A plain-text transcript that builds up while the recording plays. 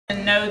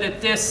and know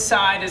that this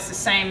side is the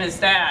same as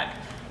that,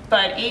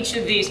 but each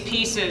of these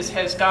pieces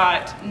has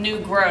got new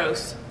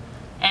growth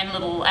and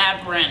little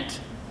aberrant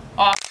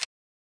off.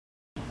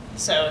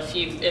 So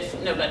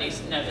if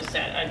nobody's noticed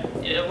that,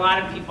 a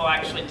lot of people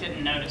actually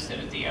didn't notice it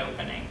at the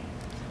opening.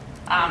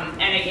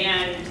 And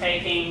again,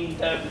 taking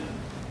the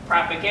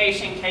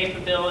propagation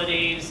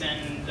capabilities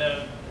and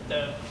the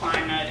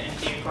climate and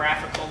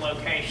geographical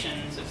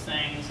locations of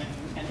things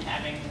and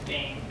having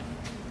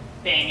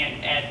being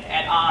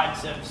at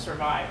odds of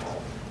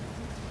survival.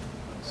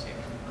 Let's see.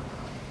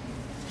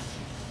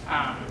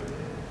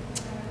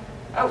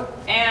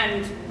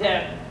 And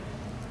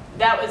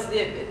that was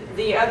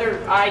the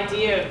other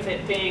idea of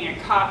it being a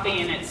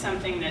copy, and it's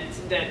something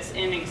that's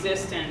in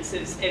existence,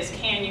 is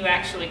can you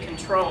actually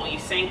control? You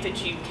think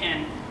that you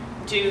can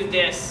do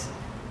this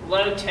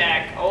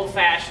low-tech,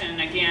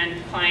 old-fashioned,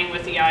 again, playing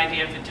with the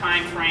idea of the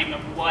time frame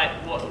of what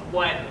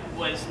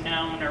was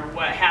known or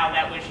how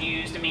that was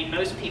used. I mean,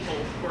 most people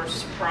were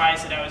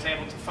surprised that I was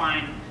able to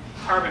find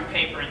carbon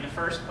paper in the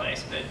first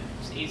place, but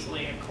it's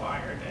easily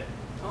acquired at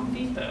Home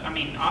Depot,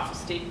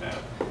 Office Depot.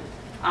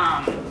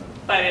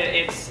 But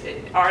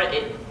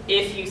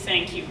if you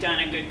think you've done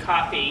a good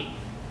copy,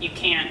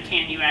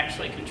 can you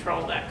actually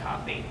control that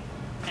copy?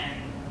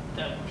 And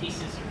the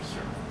pieces are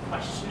sort of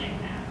questioning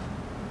that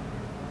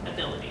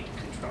ability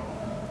to control.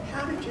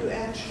 How did you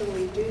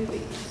actually do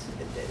these?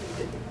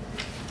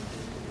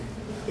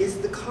 Is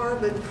the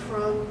carbon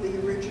from the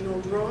original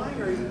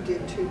drawing, or you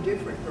did two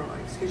different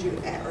drawings? Because you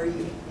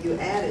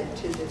added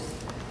to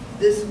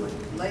this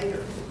one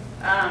later.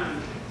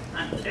 I'm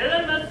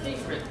telling a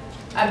secret.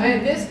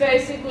 This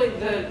basically,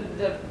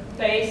 the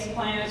base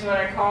plan is what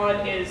I call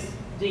it, is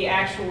the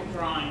actual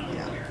drawing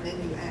here. And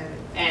then you added.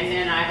 And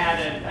then I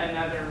had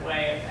another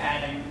way of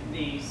adding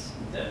these,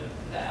 the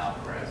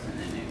outgrowth and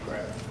the new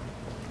growth.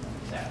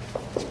 So.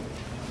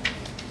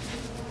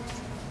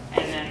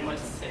 And then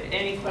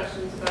any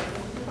questions about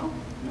this at all?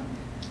 No?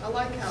 I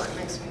like how it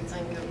makes me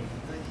think of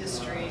the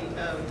history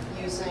of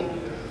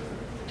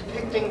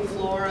depicting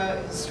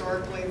flora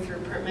historically through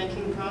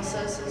printmaking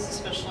processes,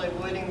 especially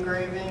wood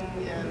engraving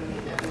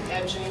and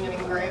etching and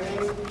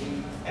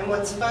engraving. And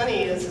what's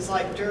funny is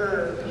like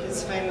Durer,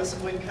 his famous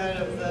woodcut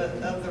of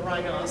the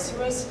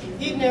rhinoceros,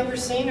 he'd never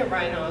seen a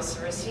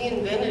rhinoceros. He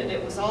invented it.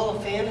 It was all a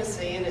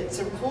fantasy, and it's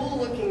a cool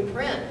looking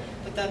print,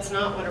 but that's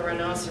not what a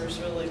rhinoceros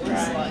really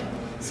looks like.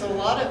 So a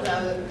lot of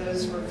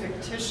those were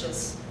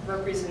fictitious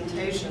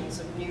representations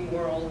of New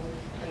World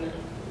and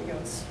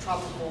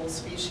tropical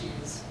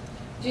species.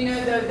 Do you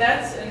know, though,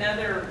 that's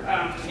another,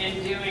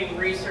 in doing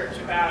research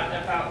about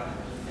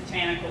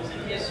botanicals in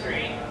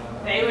history,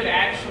 they would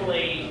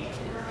actually,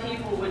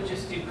 people would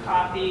just do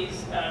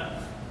copies of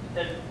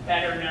the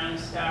better known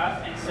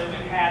stuff, and so it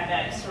had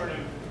that sort of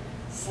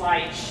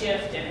slight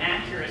shift in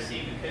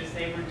accuracy because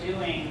they were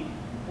doing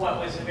what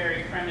was a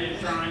very primitive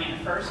drawing in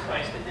the first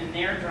place, but then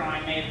their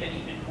drawing may have been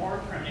even more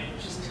primitive,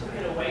 which just took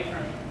it away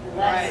from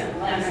less and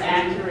less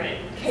accurate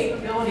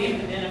capability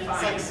of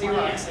identifying. It's like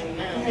Xeroxing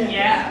now.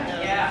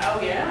 Yeah,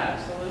 oh yeah,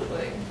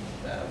 absolutely.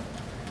 So.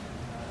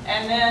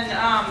 And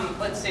then,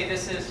 let's see,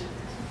 this is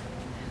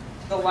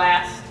the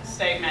last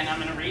statement. I'm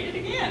going to read it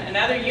again.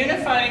 Another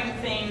unifying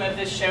theme of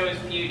this show is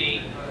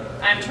beauty.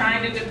 I'm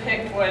trying to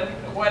depict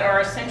what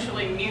are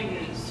essentially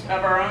mutants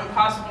of our own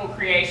possible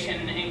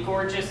creation in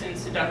gorgeous and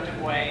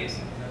seductive ways.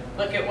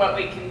 Look at what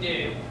we can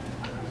do.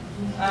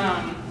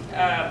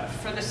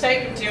 For the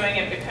sake of doing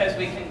it because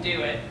we can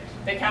do it,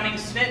 becoming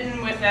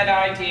smitten with that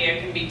idea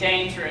can be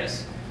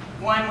dangerous.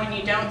 One, when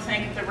you don't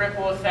think of the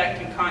ripple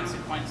effect and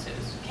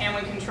consequences. Can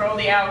we control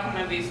the outcome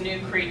of these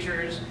new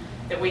creatures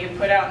that we have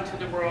put out into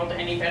the world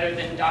any better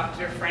than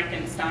Dr.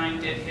 Frankenstein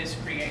did his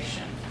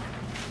creation?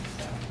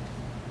 So,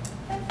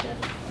 that's it.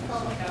 That's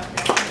all I got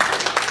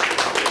there.